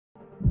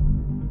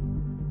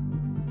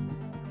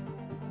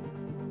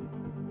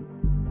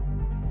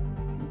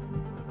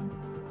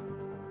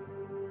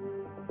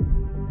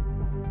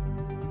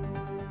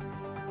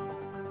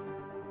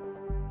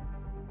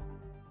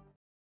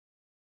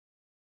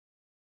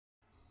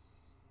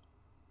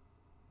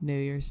New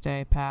Year's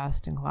Day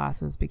passed and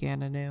classes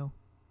began anew.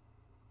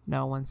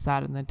 No one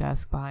sat in the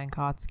desk behind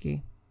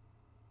Kotsky.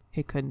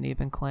 He couldn't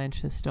even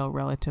clench his still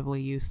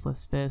relatively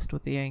useless fist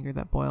with the anger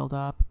that boiled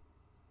up,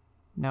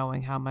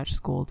 knowing how much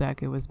school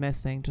Deku was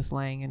missing just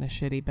laying in a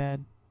shitty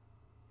bed.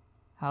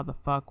 How the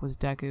fuck was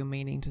Deku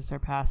meaning to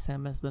surpass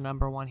him as the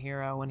 #1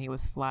 hero when he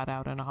was flat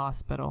out in a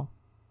hospital?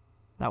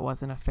 That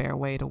wasn't a fair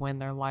way to win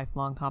their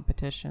lifelong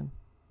competition.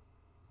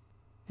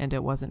 And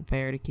it wasn't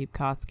fair to keep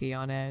Kotsky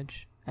on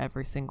edge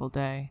every single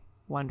day,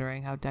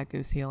 wondering how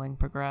Deku's healing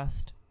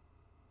progressed.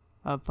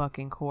 Of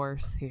fucking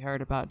course, he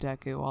heard about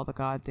Deku all the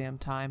goddamn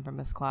time from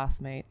his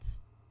classmates.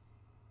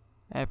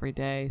 Every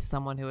day,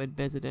 someone who had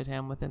visited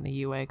him within the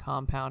UA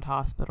compound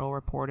hospital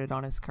reported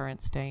on his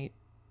current state.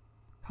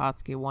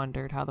 Kotsky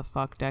wondered how the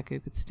fuck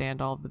Deku could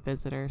stand all of the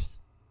visitors.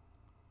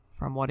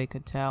 From what he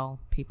could tell,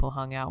 people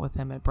hung out with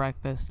him at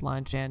breakfast,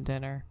 lunch, and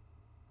dinner.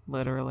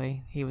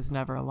 Literally, he was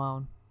never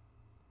alone.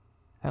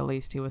 At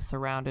least he was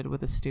surrounded with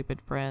his stupid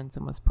friends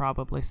and was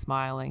probably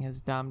smiling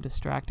his dumb,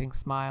 distracting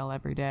smile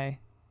every day.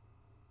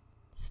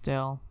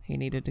 Still, he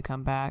needed to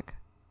come back.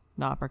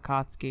 Not for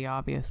Kotsky,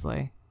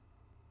 obviously.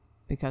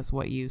 Because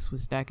what use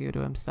was Deku to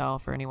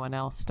himself or anyone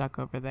else stuck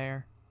over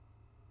there?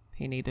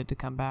 He needed to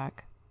come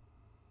back.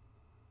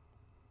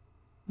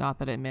 Not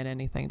that it meant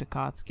anything to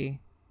Kotsky.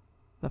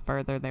 The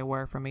further they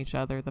were from each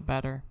other, the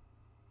better.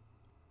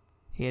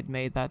 He had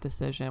made that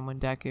decision when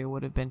Deku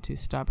would have been too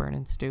stubborn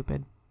and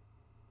stupid.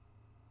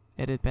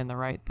 It had been the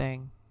right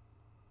thing.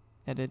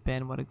 It had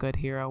been what a good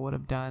hero would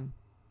have done.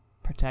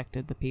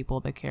 Protected the people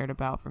they cared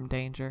about from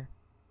danger.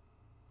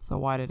 So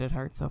why did it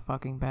hurt so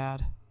fucking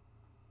bad?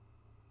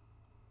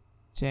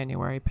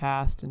 January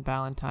passed and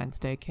Valentine's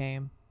Day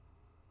came.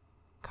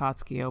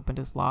 Kotsky opened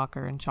his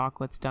locker and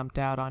chocolates dumped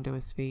out onto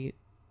his feet.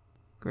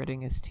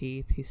 Gritting his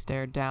teeth, he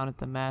stared down at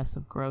the mess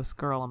of gross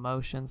girl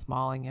emotions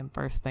mauling him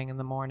first thing in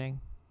the morning.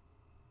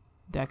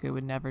 Deku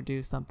would never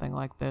do something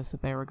like this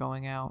if they were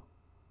going out.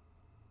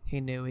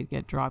 He knew he'd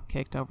get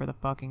drop-kicked over the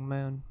fucking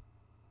moon.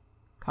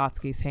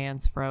 Kotsky's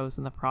hands froze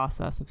in the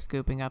process of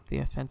scooping up the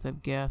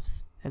offensive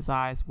gifts, his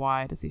eyes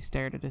wide as he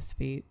stared at his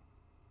feet.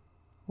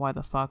 Why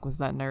the fuck was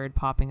that nerd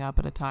popping up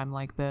at a time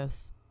like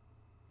this?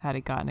 Had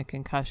he gotten a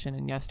concussion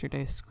in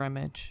yesterday's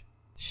scrimmage?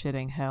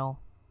 Shitting hell.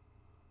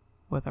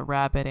 With a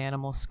rabid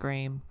animal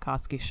scream,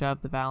 Kotsky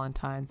shoved the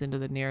Valentines into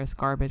the nearest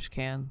garbage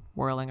can,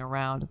 whirling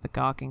around at the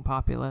gawking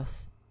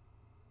populace.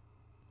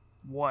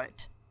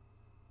 "What?"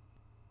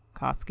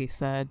 Kotsky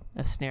said,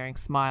 a sneering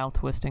smile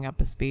twisting up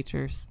his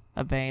features,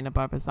 a vein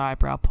above his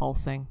eyebrow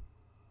pulsing.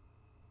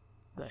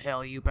 "The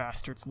hell you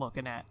bastards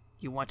looking at?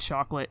 You want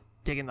chocolate?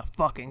 Dig in the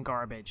fucking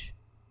garbage."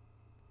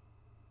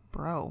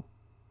 "Bro,"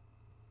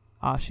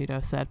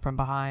 Ashido said from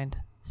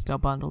behind, still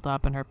bundled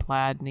up in her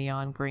plaid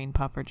neon green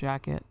puffer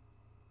jacket.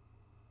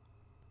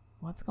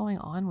 "What's going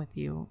on with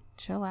you?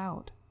 Chill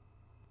out."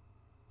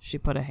 She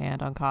put a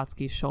hand on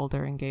Kotsky's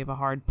shoulder and gave a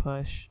hard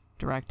push,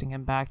 directing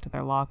him back to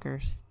their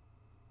lockers.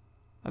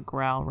 A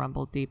growl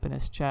rumbled deep in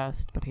his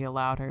chest, but he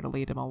allowed her to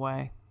lead him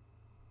away.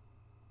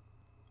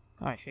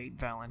 "I hate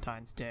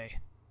Valentine's Day,"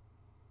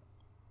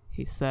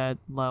 he said,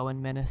 low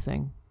and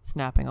menacing,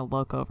 snapping a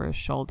look over his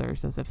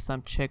shoulders as if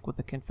some chick with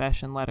a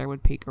confession letter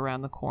would peek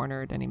around the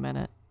corner at any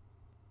minute.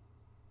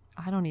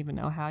 "I don't even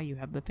know how you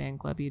have the fan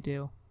club you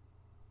do,"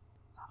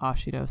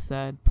 Ashido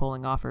said,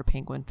 pulling off her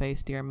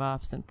penguin-faced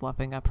earmuffs and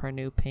fluffing up her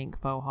new pink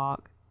faux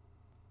hawk.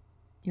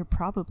 "You're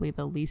probably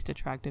the least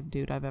attractive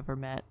dude I've ever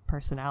met,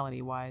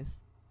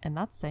 personality-wise, and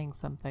that's saying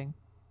something.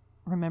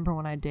 Remember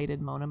when I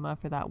dated Monoma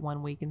for that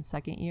 1 week in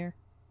second year?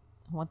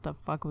 What the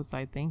fuck was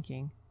I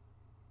thinking?"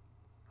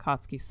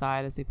 Kotsky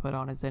sighed as he put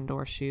on his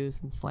indoor shoes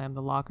and slammed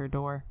the locker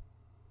door.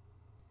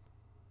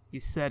 "You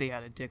said he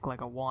had a dick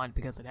like a wand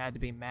because it had to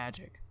be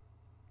magic.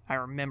 I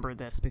remember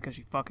this because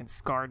you fucking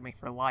scarred me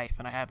for life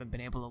and I haven't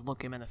been able to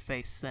look him in the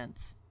face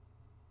since."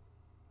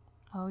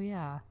 "Oh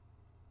yeah,"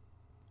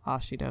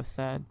 Ashido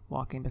said,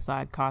 walking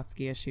beside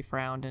Kotsky as she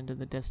frowned into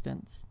the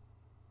distance.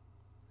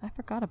 "I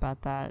forgot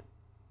about that.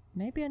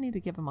 Maybe I need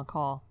to give him a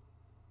call.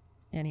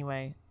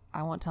 Anyway,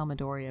 I won't tell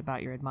Midoriya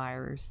about your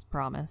admirers,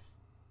 promise.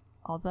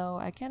 Although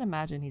I can't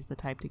imagine he's the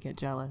type to get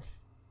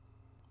jealous."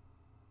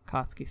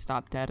 Kotsky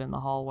stopped dead in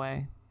the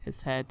hallway,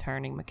 his head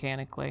turning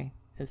mechanically,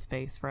 his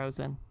face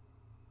frozen.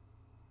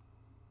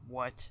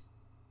 "What?"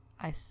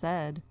 "I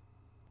said..."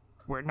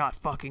 "We're not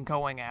fucking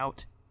going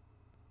out."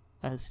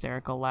 A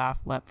hysterical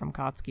laugh leapt from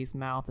Kotsky's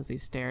mouth as he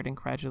stared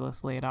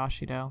incredulously at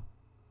Ashido.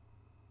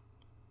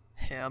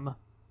 "Him?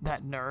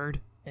 That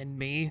nerd? And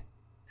me?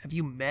 Have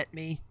you met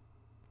me?"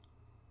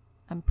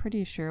 "I'm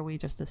pretty sure we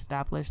just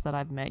established that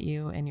I've met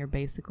you and you're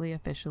basically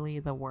officially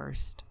the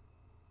worst,"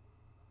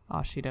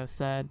 Ashido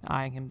said,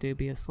 eyeing him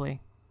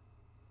dubiously.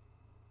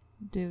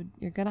 "Dude,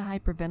 you're gonna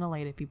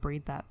hyperventilate if you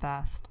breathe that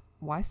fast.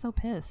 Why so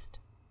pissed?"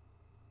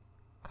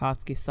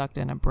 Kotsky sucked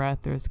in a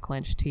breath through his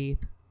clenched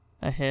teeth,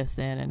 a hiss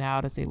in and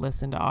out as he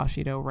listened to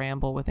Ashido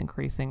ramble with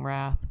increasing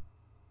wrath.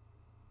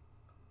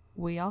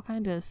 "We all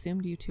kinda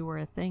assumed you two were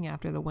a thing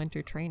after the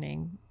winter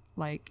training.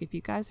 Like, if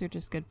you guys are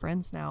just good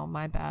friends now,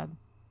 my bad.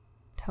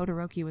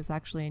 Todoroki was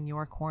actually in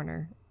your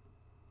corner.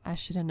 I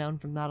should have known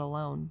from that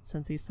alone,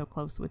 since he's so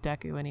close with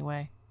Deku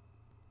anyway.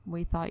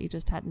 We thought you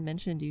just hadn't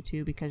mentioned you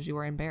two because you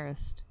were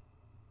embarrassed.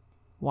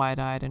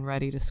 Wide-eyed and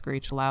ready to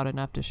screech loud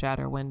enough to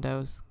shatter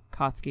windows,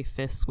 Katsuki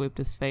fist swooped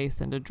his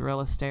face and to drill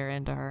a stare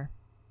into her.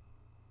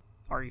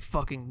 Are you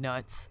fucking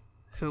nuts?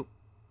 Who,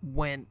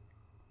 when,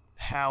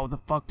 how the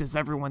fuck does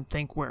everyone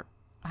think we're...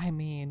 I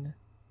mean,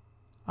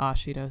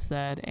 Ashido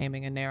said,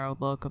 aiming a narrow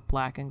look of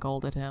black and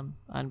gold at him,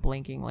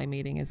 unblinkingly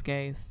meeting his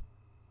gaze.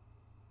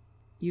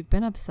 You've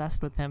been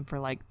obsessed with him for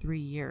like 3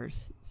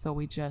 years, so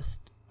we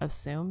just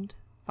assumed,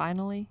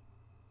 finally?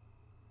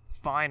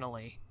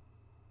 Finally.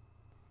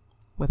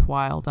 With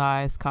wild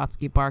eyes,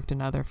 Katsuki barked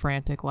another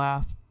frantic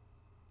laugh.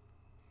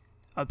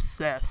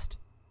 Obsessed.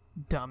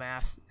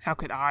 Dumbass. How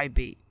could I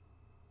be?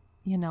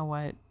 You know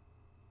what?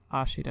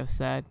 Ashido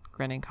said,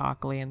 grinning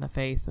cockily in the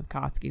face of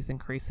Katsuki's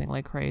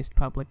increasingly crazed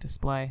public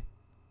display.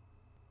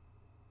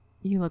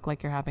 You look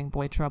like you're having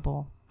boy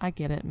trouble. I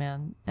get it,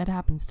 man. It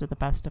happens to the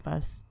best of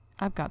us.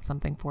 I've got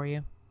something for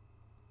you.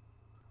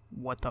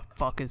 What the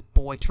fuck is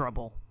boy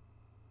trouble?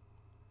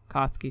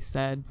 Katsuki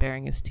said,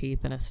 baring his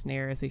teeth in a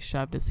sneer as he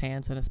shoved his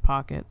hands in his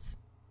pockets.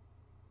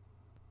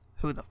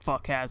 Who the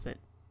fuck has it?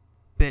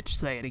 Bitch,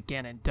 say it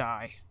again and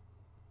die.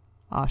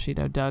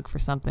 Ashido dug for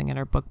something in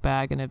her book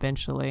bag and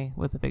eventually,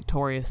 with a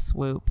victorious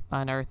swoop,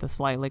 unearthed a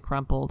slightly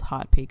crumpled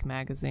Hot Peak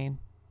magazine.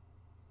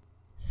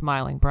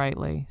 Smiling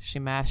brightly, she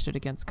mashed it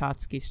against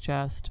Katsuki's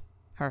chest,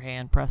 her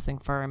hand pressing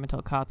firm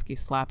until Katsuki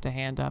slapped a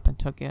hand up and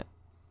took it.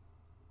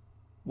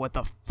 What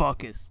the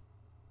fuck is...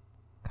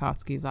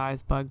 Katsuki's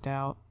eyes bugged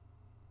out.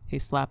 He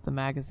slapped the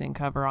magazine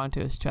cover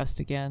onto his chest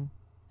again,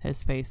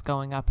 his face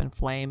going up in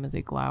flame as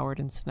he glowered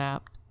and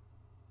snapped.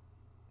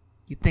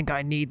 You think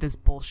I need this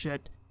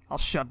bullshit? I'll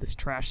shove this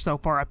trash so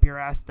far up your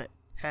ass that...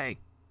 Hey!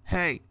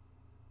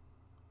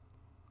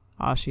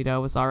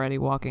 Ashido was already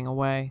walking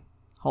away,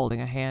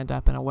 holding a hand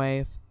up in a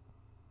wave.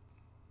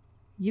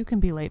 You can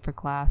be late for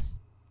class,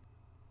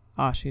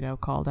 Ashido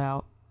called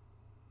out.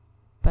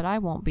 But I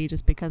won't be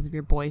just because of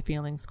your boy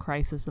feelings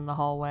crisis in the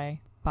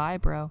hallway. Bye,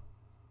 bro.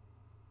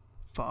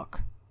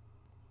 Fuck.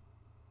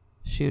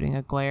 Shooting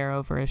a glare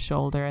over his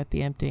shoulder at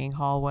the emptying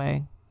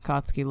hallway,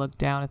 Katsuki looked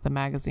down at the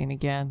magazine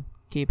again,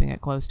 keeping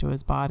it close to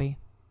his body.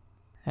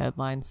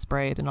 Headlines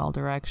sprayed in all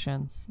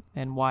directions,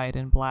 in white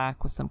and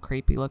black with some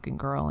creepy-looking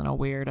girl in a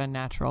weird,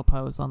 unnatural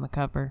pose on the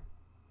cover.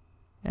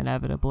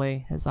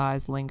 Inevitably, his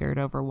eyes lingered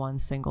over one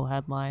single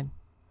headline.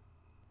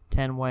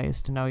 10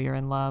 Ways to Know You're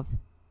in Love.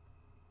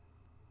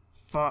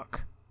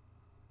 Fuck.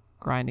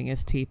 Grinding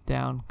his teeth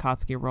down,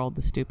 Katsuki rolled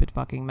the stupid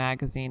fucking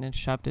magazine and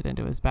shoved it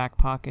into his back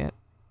pocket,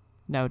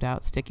 no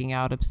doubt sticking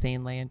out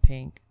obscenely in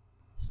pink.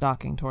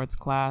 Stalking towards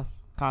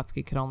class,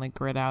 Katsuki could only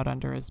grit out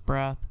under his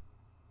breath.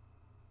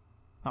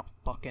 I'll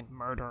fucking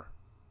murder.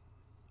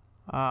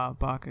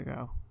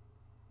 Bakugou,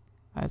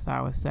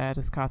 Aizawa said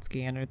as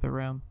Katsuki entered the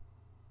room.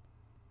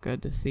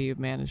 Good to see you've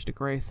managed to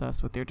grace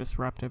us with your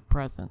disruptive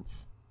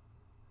presence.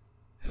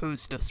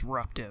 Who's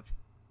disruptive?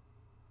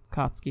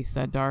 Katsuki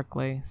said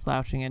darkly,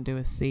 slouching into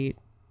his seat.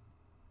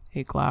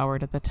 He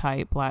glowered at the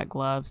tight black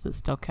gloves that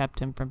still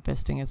kept him from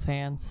fisting his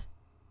hands.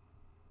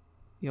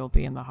 You'll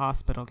be in the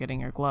hospital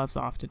getting your gloves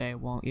off today,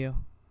 won't you?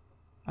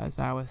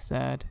 Aizawa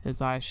said,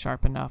 his eyes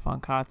sharp enough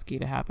on Katsuki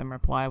to have him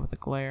reply with a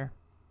glare.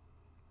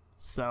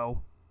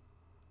 So,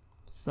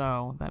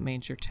 that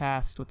means you're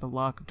tasked with the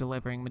luck of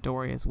delivering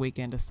Midoriya's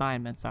weekend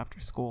assignments after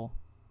school.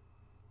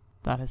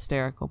 That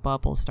hysterical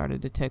bubble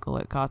started to tickle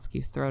at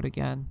Katsuki's throat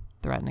again,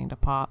 threatening to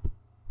pop.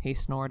 He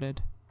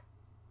snorted.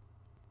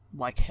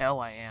 Like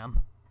hell I am.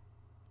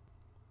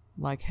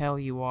 Like hell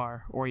you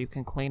are, or you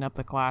can clean up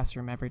the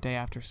classroom every day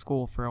after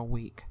school for a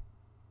week.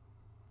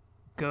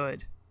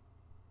 Good,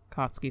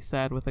 Katsuki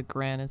said with a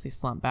grin as he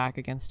slumped back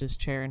against his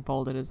chair and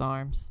folded his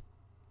arms.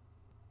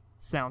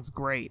 Sounds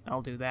great,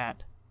 I'll do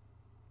that.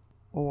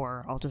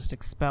 Or I'll just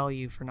expel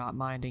you for not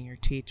minding your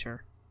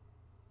teacher,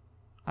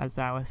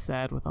 Aizawa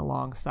said with a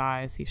long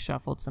sigh as he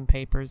shuffled some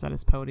papers at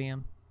his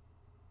podium.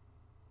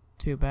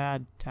 Too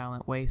bad,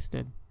 talent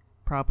wasted.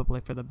 Probably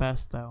for the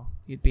best, though.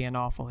 You'd be an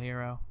awful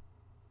hero.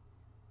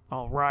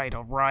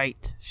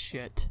 Alright,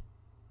 shit.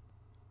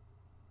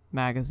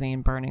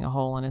 Magazine burning a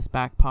hole in his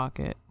back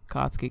pocket,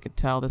 Katsuki could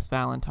tell this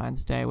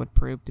Valentine's Day would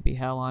prove to be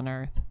hell on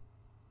earth.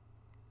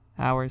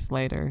 Hours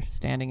later,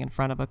 standing in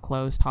front of a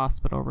closed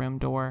hospital room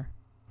door,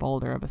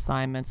 folder of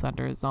assignments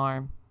under his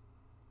arm,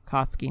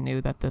 Katsuki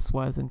knew that this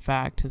was, in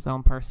fact, his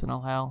own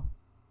personal hell,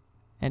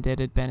 and it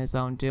had been his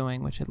own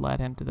doing which had led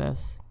him to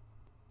this.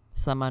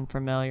 Some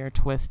unfamiliar,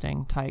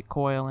 twisting, tight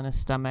coil in his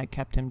stomach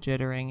kept him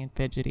jittering and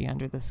fidgety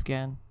under the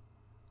skin.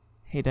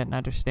 He didn't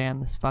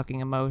understand this fucking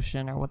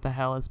emotion or what the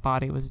hell his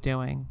body was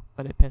doing,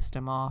 but it pissed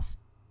him off.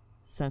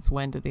 Since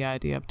when did the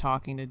idea of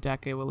talking to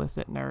Deku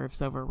elicit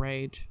nerves over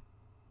rage?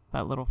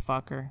 That little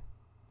fucker.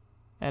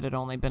 It had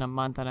only been a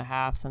month and a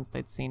half since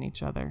they'd seen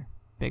each other.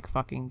 Big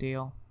fucking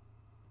deal.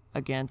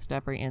 Against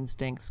every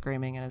instinct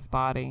screaming in his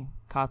body,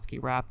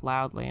 Katsuki rapped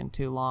loudly and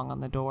too long on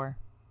the door.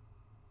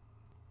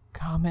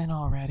 Come in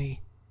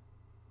already.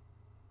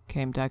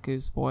 came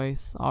Deku's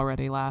voice,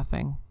 already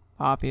laughing,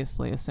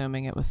 obviously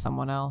assuming it was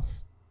someone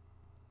else.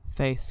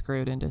 Face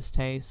screwed in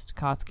distaste,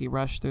 Katsuki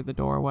rushed through the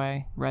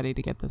doorway, ready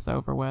to get this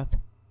over with.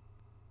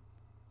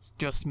 It's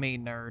just me,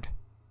 nerd,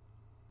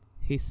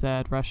 he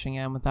said, rushing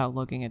in without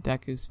looking at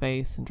Deku's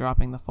face and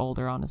dropping the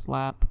folder on his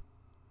lap.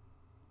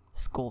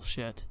 School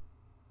shit.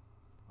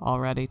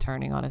 Already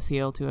turning on his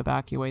heel to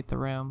evacuate the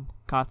room,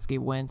 Katsuki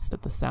winced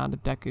at the sound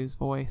of Deku's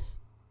voice.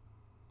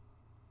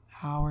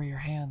 How are your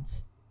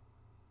hands?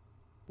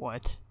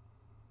 What?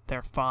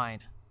 They're fine,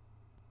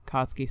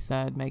 Katsuki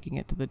said, making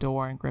it to the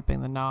door and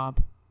gripping the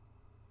knob.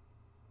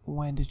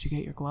 When did you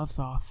get your gloves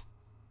off?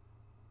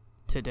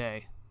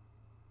 Today,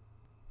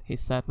 he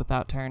said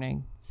without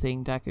turning.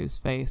 Seeing Deku's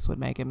face would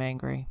make him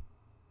angry.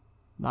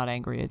 Not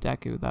angry at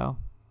Deku, though.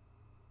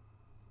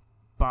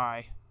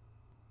 Bye,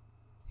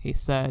 he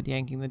said,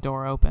 yanking the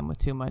door open with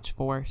too much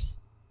force.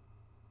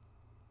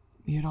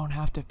 You don't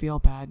have to feel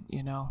bad,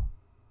 you know.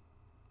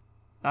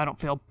 I don't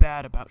feel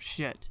bad about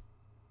shit.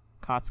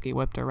 Katsuki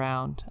whipped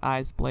around,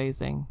 eyes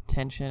blazing,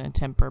 tension and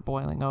temper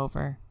boiling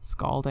over,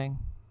 scalding.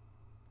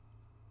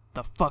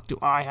 The fuck do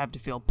I have to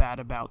feel bad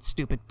about,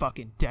 stupid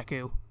fucking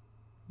Deku?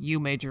 You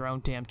made your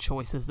own damn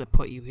choices that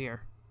put you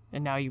here,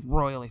 and now you've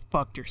royally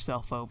fucked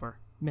yourself over,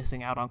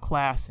 missing out on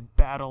class and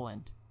battle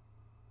and...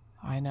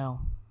 I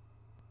know.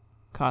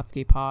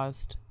 Katsuki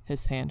paused,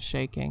 his hands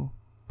shaking,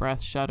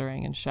 breath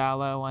shuddering in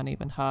shallow,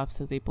 uneven huffs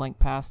as he blinked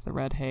past the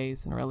red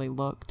haze and really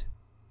looked.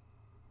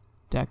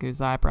 Deku's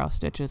eyebrow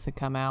stitches had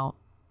come out.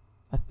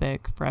 A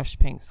thick, fresh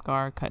pink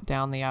scar cut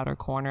down the outer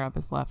corner of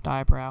his left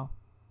eyebrow.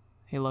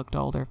 He looked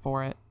older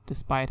for it,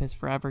 despite his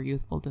forever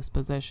youthful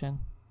disposition.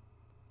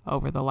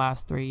 Over the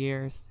last 3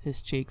 years,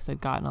 his cheeks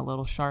had gotten a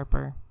little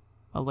sharper,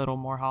 a little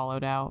more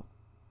hollowed out,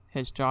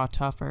 his jaw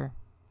tougher,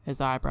 his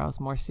eyebrows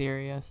more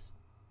serious.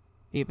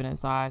 Even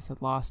his eyes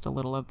had lost a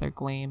little of their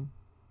gleam,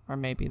 or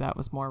maybe that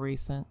was more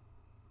recent.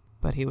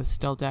 But he was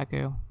still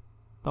Deku,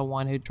 the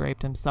one who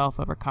draped himself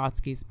over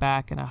Katsuki's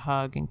back in a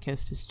hug and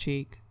kissed his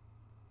cheek.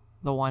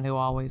 The one who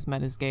always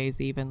met his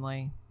gaze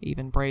evenly,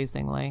 even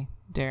brazenly,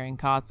 daring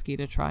Katsuki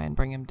to try and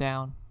bring him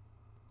down.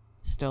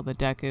 Still the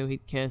Deku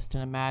he'd kissed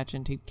and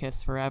imagined he'd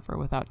kiss forever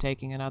without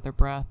taking another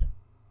breath.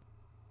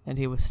 And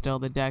he was still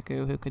the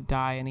Deku who could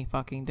die any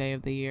fucking day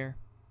of the year.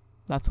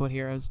 That's what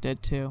heroes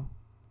did too.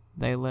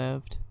 They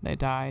lived, they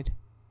died.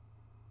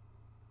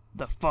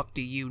 The fuck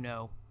do you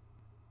know?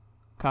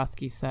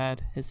 Katsuki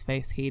said, his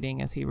face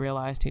heating as he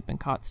realized he'd been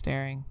caught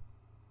staring.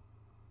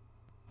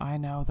 I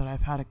know that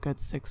I've had a good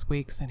 6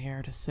 weeks in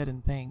here to sit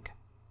and think,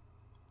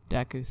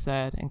 Deku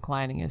said,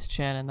 inclining his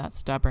chin in that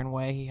stubborn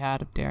way he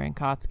had of daring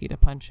Katsuki to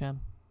punch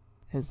him.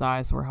 His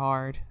eyes were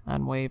hard,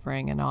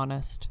 unwavering, and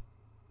honest.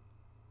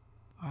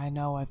 I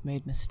know I've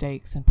made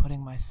mistakes in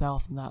putting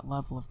myself in that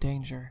level of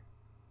danger,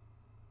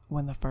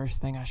 when the first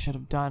thing I should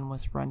have done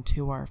was run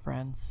to our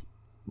friends,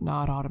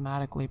 not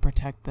automatically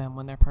protect them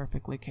when they're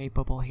perfectly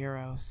capable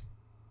heroes.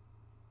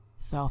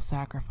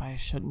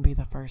 Self-sacrifice shouldn't be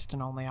the first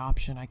and only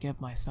option I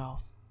give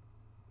myself.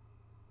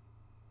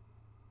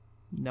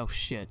 No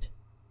shit,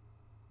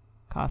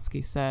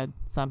 Katsuki said,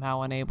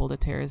 somehow unable to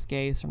tear his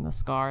gaze from the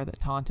scar that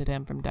taunted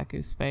him from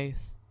Deku's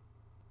face.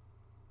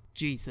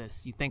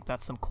 Jesus, you think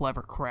that's some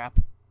clever crap?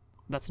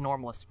 That's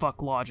normal as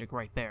fuck logic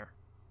right there.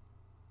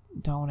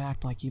 Don't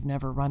act like you've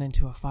never run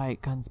into a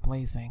fight guns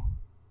blazing.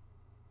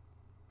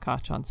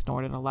 Kachan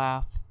snorted a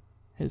laugh,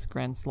 his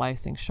grin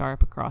slicing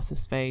sharp across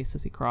his face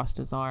as he crossed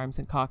his arms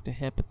and cocked a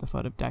hip at the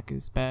foot of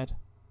Deku's bed.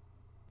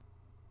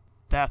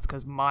 That's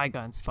 'cause my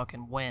guns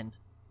fucking win,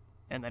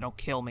 and they don't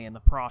kill me in the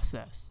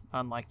process,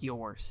 unlike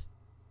yours.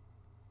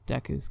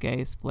 Deku's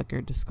gaze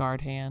flickered to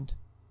scarred hand.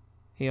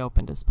 He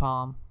opened his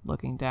palm,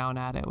 looking down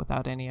at it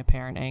without any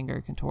apparent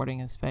anger contorting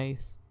his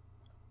face,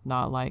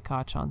 not like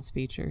Kachan's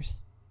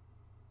features.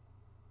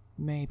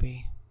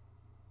 Maybe,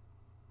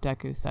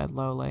 Deku said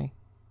lowly.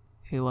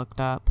 He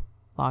looked up,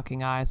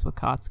 locking eyes with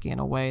Katsuki in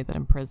a way that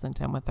imprisoned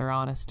him with their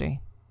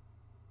honesty.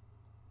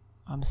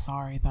 I'm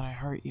sorry that I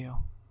hurt you,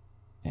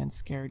 and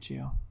scared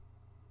you.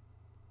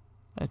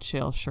 A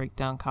chill shrieked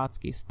down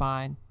Katsuki's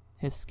spine,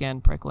 his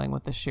skin prickling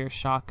with the sheer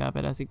shock of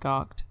it as he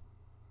gawked.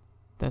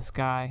 This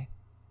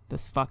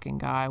fucking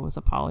guy was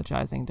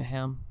apologizing to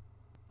him,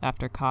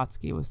 after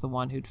Katsuki was the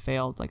one who'd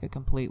failed like a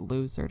complete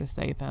loser to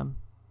save him.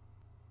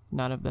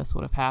 None of this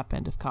would have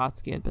happened if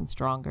Katsuki had been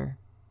stronger,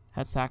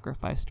 had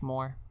sacrificed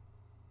more.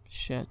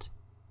 Shit.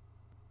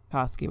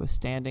 Katsuki was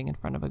standing in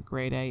front of a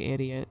grade-A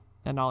idiot,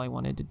 and all he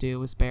wanted to do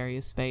was bury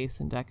his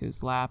face in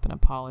Deku's lap and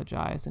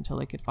apologize until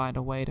he could find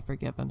a way to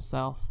forgive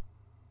himself.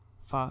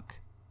 Fuck.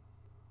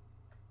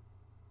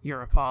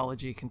 Your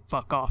apology can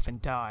fuck off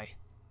and die,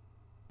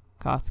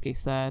 Katsuki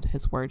said,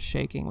 his words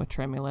shaking with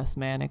tremulous,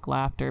 manic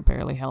laughter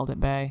barely held at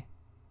bay.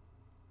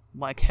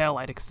 Like hell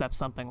I'd accept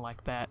something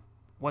like that.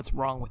 What's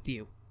wrong with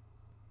you?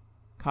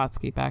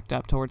 Katsuki backed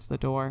up towards the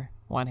door,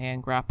 one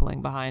hand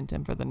grappling behind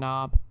him for the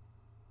knob.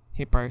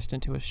 He burst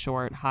into a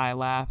short, high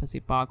laugh as he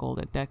boggled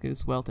at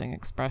Deku's wilting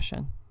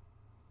expression.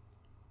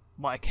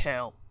 Like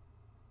hell.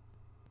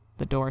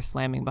 The door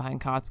slamming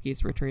behind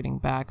Katsuki's retreating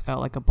back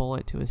felt like a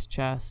bullet to his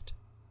chest,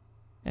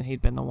 and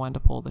he'd been the one to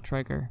pull the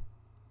trigger.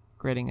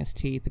 Gritting his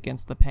teeth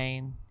against the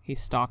pain, he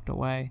stalked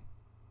away.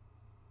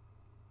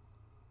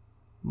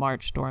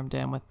 March stormed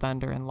in with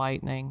thunder and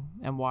lightning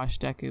and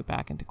washed Deku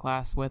back into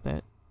class with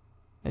it.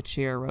 A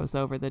cheer rose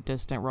over the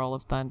distant roll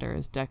of thunder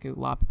as Deku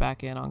lopped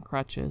back in on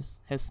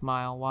crutches, his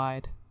smile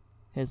wide.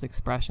 His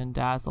expression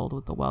dazzled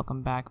with the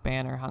welcome back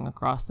banner hung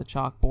across the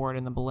chalkboard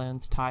and the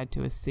balloons tied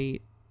to his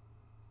seat.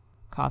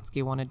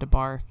 Katsuki wanted to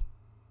barf.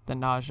 The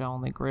nausea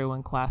only grew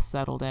when class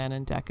settled in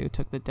and Deku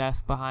took the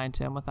desk behind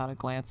him without a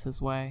glance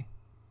his way.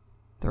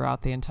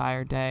 Throughout the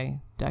entire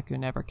day, Deku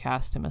never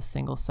cast him a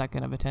single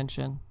second of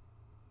attention.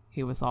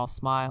 He was all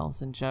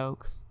smiles and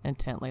jokes,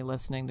 intently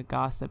listening to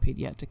gossip he'd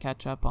yet to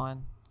catch up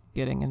on,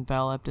 getting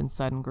enveloped in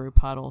sudden group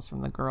huddles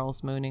from the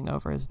girls mooning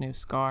over his new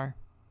scar,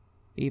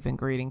 even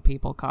greeting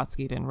people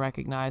Katsuki didn't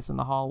recognize in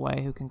the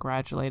hallway who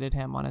congratulated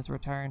him on his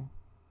return.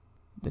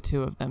 The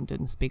two of them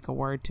didn't speak a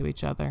word to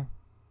each other.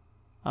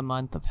 A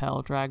month of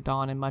hell dragged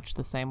on in much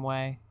the same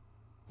way.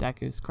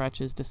 Deku's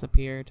crutches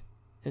disappeared.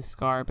 His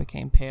scar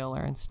became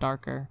paler and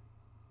starker.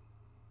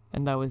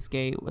 And though his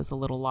gait was a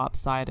little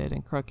lopsided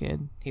and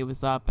crooked, he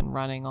was up and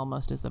running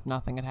almost as if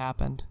nothing had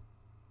happened.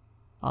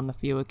 On the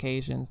few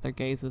occasions their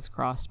gazes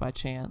crossed by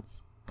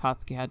chance,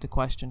 Katsuki had to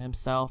question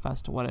himself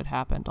as to what had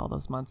happened all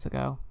those months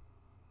ago.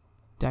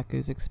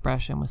 Deku's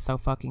expression was so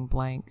fucking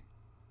blank,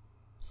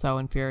 so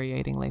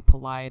infuriatingly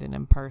polite and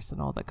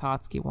impersonal that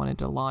Katsuki wanted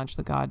to launch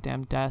the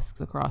goddamn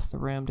desks across the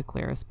room to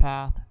clear his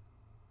path,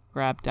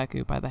 grab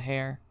Deku by the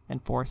hair,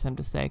 and force him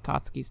to say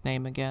Katsuki's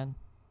name again.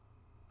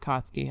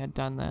 Katsuki had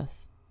done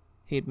this.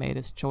 He'd made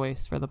his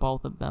choice for the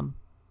both of them.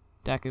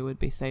 Deku would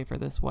be safer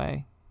this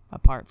way,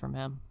 apart from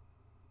him.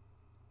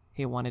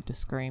 He wanted to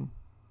scream.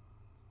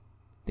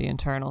 The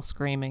internal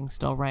screaming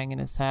still rang in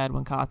his head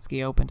when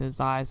Katsuki opened his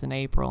eyes in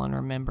April and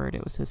remembered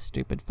it was his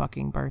stupid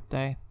fucking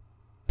birthday.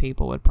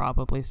 People would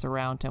probably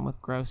surround him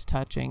with gross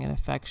touching and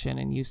affection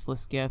and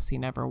useless gifts he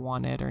never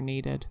wanted or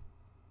needed.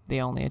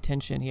 The only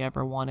attention he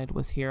ever wanted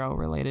was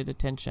hero-related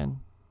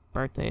attention.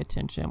 Birthday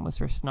attention was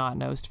for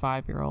snot-nosed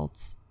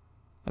 5-year-olds.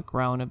 A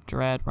groan of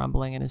dread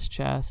rumbling in his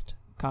chest,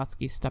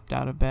 Katsuki stepped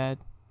out of bed,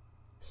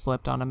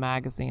 slipped on a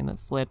magazine that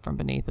slid from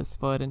beneath his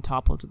foot and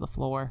toppled to the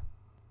floor.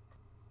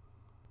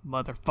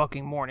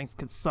 Motherfucking mornings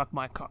could suck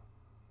my cock.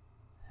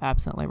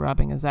 Absently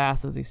rubbing his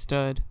ass as he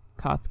stood,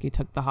 Katsuki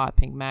took the hot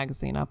pink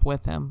magazine up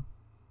with him.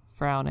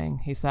 Frowning,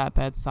 he sat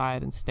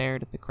bedside and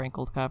stared at the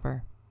crinkled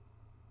cover.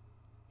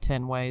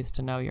 10 Ways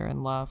to Know You're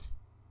in Love.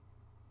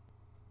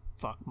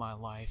 Fuck my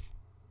life,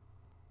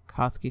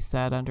 Katsuki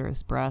said under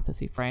his breath as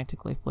he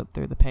frantically flipped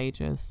through the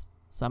pages,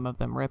 some of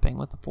them ripping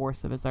with the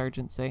force of his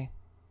urgency.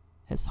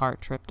 His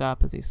heart tripped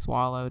up as he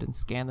swallowed and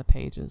scanned the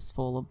pages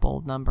full of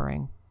bold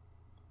numbering.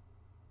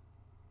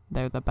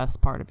 They're the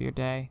best part of your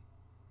day.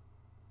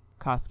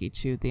 Katsuki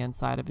chewed the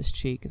inside of his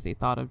cheek as he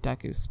thought of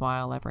Deku's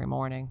smile every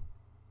morning,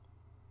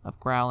 of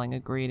growling a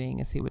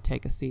greeting as he would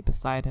take a seat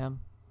beside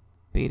him,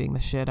 beating the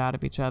shit out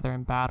of each other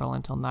in battle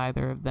until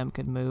neither of them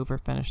could move or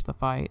finish the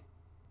fight,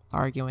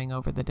 arguing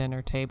over the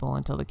dinner table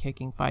until the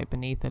kicking fight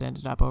beneath it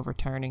ended up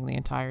overturning the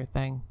entire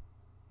thing.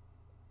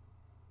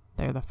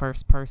 They're the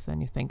first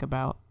person you think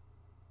about.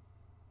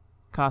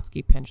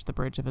 Katsuki pinched the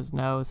bridge of his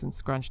nose and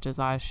scrunched his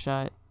eyes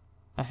shut.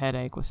 A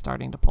headache was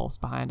starting to pulse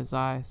behind his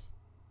eyes.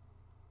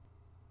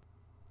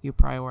 You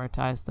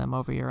prioritize them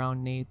over your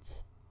own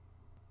needs.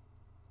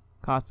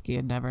 Katsuki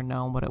had never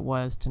known what it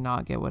was to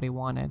not get what he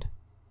wanted.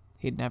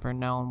 He'd never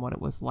known what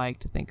it was like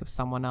to think of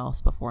someone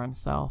else before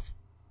himself.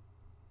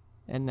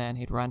 And then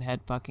he'd run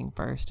head fucking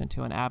first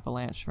into an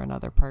avalanche for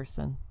another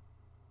person.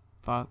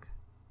 Fuck.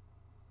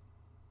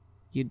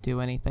 You'd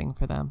do anything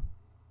for them.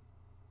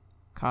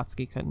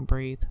 Katsuki couldn't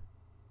breathe.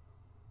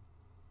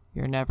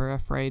 You're never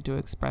afraid to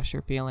express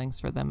your feelings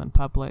for them in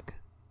public.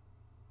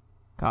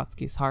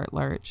 Katsuki's heart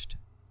lurched.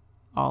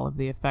 All of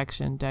the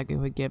affection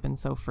Deku had given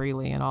so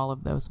freely and all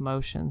of those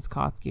motions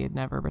Katsuki had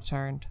never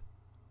returned.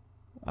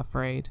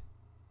 Afraid.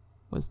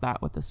 Was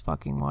that what this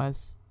fucking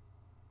was?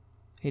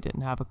 He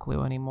didn't have a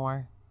clue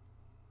anymore.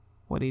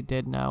 What he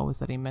did know was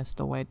that he missed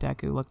the way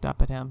Deku looked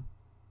up at him,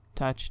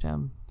 touched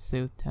him,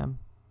 soothed him.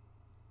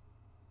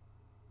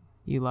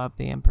 You love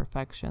the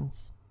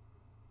imperfections.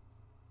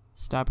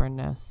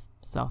 Stubbornness,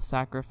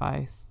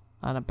 self-sacrifice,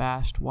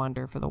 unabashed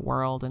wonder for the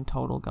world, and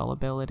total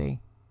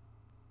gullibility.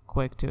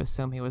 Quick to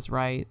assume he was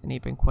right, and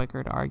even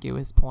quicker to argue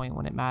his point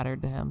when it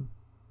mattered to him.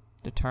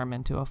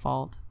 Determined to a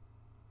fault.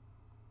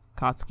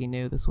 Katsuki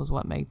knew this was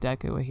what made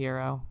Deku a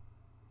hero.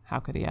 How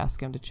could he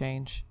ask him to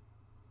change?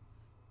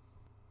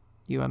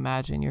 You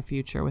imagine your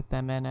future with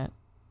them in it.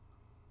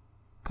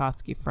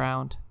 Katsuki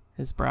frowned,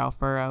 his brow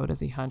furrowed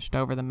as he hunched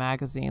over the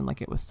magazine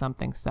like it was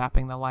something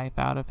sapping the life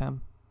out of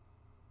him.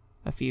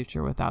 A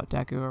future without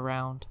Deku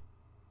around.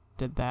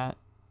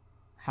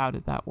 How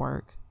did that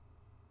work?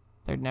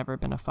 There'd never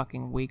been a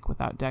fucking week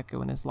without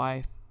Deku in his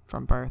life,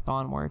 from birth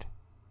onward.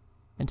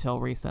 Until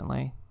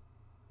recently.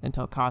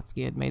 Until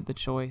Katsuki had made the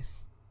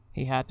choice.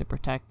 He had to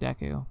protect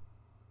Deku.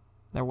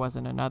 There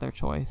wasn't another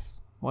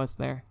choice, was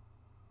there?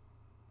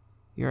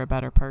 You're a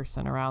better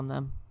person around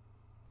them.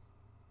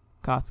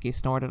 Katsuki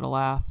snorted a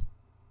laugh.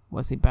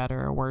 Was he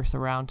better or worse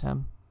around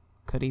him?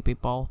 Could he be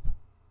both?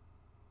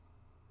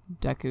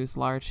 Deku's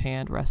large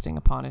hand resting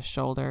upon his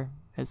shoulder,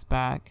 his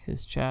back,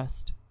 his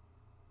chest,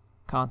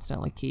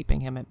 constantly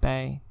keeping him at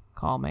bay,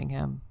 calming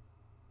him,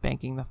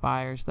 banking the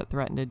fires that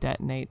threatened to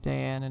detonate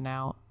day in and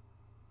out.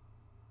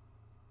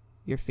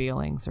 Your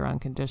feelings are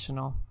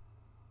unconditional.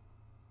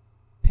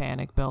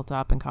 Panic built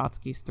up in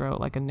Katsuki's throat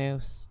like a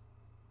noose.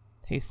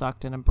 He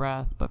sucked in a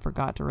breath, but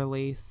forgot to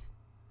release.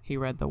 He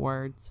read the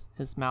words,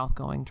 his mouth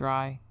going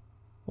dry.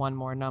 One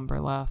more number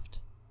left.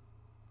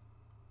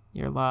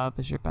 Your love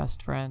is your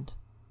best friend.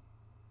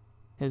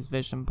 His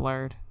vision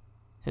blurred.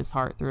 His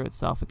heart threw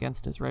itself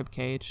against his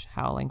ribcage,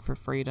 howling for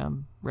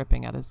freedom,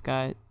 ripping at his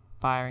gut,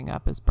 firing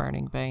up his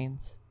burning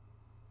veins.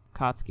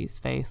 Katsuki's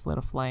face lit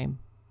aflame.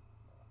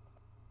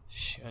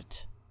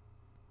 Shit.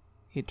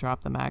 He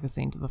dropped the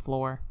magazine to the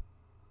floor.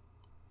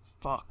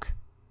 Fuck.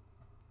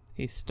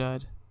 He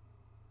stood.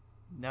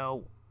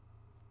 No.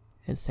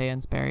 His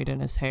hands buried in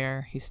his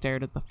hair, he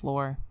stared at the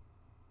floor.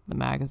 The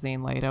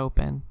magazine laid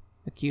open,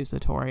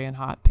 accusatory and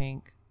hot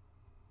pink.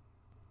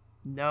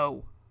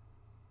 No.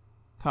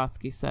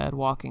 Katsuki said,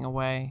 walking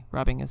away,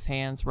 rubbing his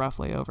hands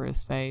roughly over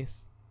his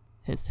face,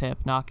 his hip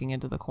knocking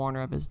into the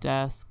corner of his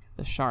desk,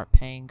 the sharp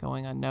pain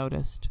going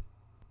unnoticed.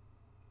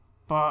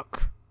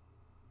 Fuck.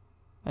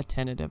 A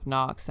tentative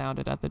knock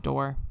sounded at the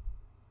door.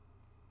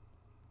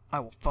 I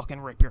will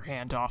fucking rip your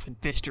hand off and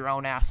fist your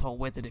own asshole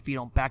with it if you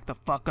don't back the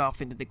fuck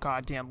off into the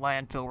goddamn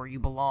landfill where you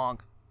belong.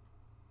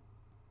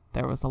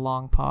 There was a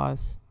long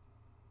pause.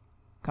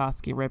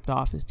 Katsuki ripped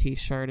off his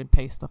t-shirt and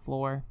paced the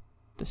floor,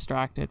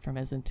 distracted from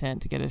his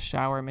intent to get his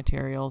shower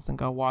materials and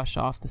go wash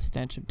off the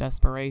stench of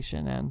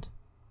desperation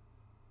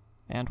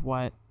and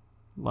what?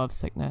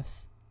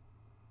 Lovesickness.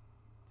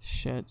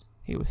 Shit,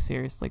 he was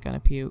seriously gonna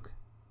puke.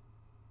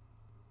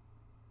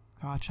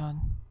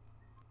 Kachan?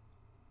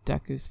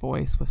 Deku's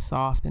voice was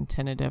soft and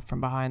tentative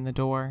from behind the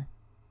door,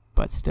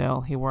 but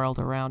still he whirled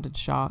around in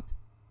shock,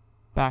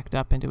 backed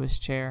up into his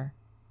chair,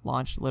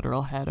 launched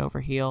literal head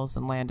over heels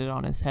and landed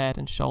on his head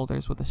and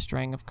shoulders with a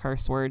string of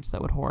curse words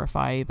that would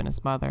horrify even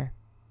his mother.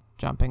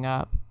 Jumping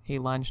up, he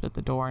lunged at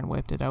the door and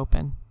whipped it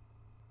open.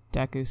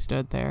 Deku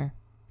stood there,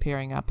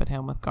 peering up at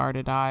him with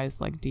guarded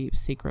eyes like deep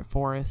secret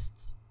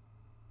forests,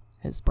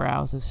 his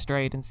brows as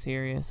straight and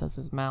serious as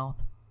his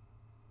mouth.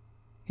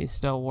 He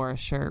still wore a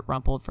shirt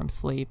rumpled from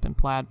sleep and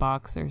plaid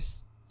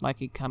boxers, like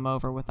he'd come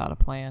over without a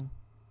plan.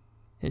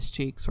 His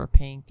cheeks were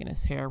pink and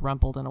his hair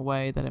rumpled in a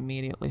way that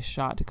immediately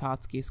shot to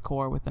Katsuki's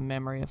core with the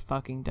memory of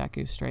fucking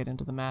Deku straight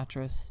into the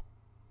mattress.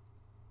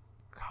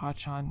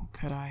 Kachan,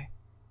 could I?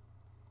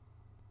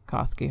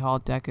 Katsuki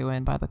hauled Deku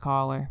in by the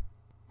collar.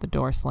 The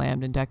door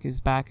slammed and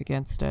Deku's back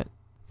against it,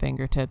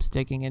 fingertips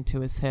digging into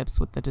his hips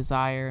with the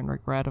desire and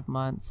regret of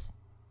months.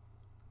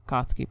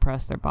 Katsuki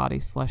pressed their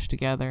bodies flush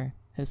together,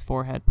 his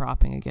forehead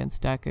propping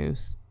against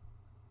Deku's,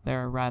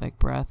 their erratic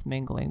breath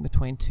mingling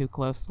between two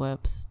close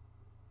lips.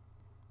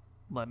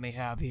 Let me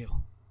have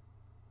you.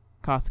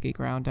 Katsuki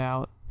ground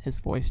out, his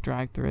voice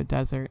dragged through a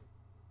desert.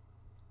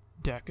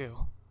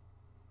 Deku.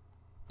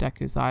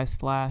 Deku's eyes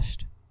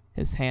flashed,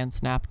 his hand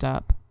snapped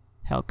up,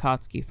 held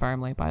Katsuki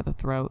firmly by the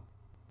throat.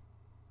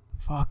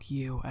 Fuck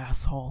you,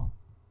 asshole.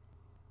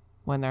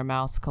 When their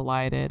mouths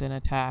collided and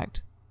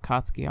attacked,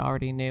 Katsuki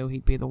already knew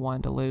he'd be the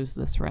one to lose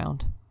this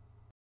round.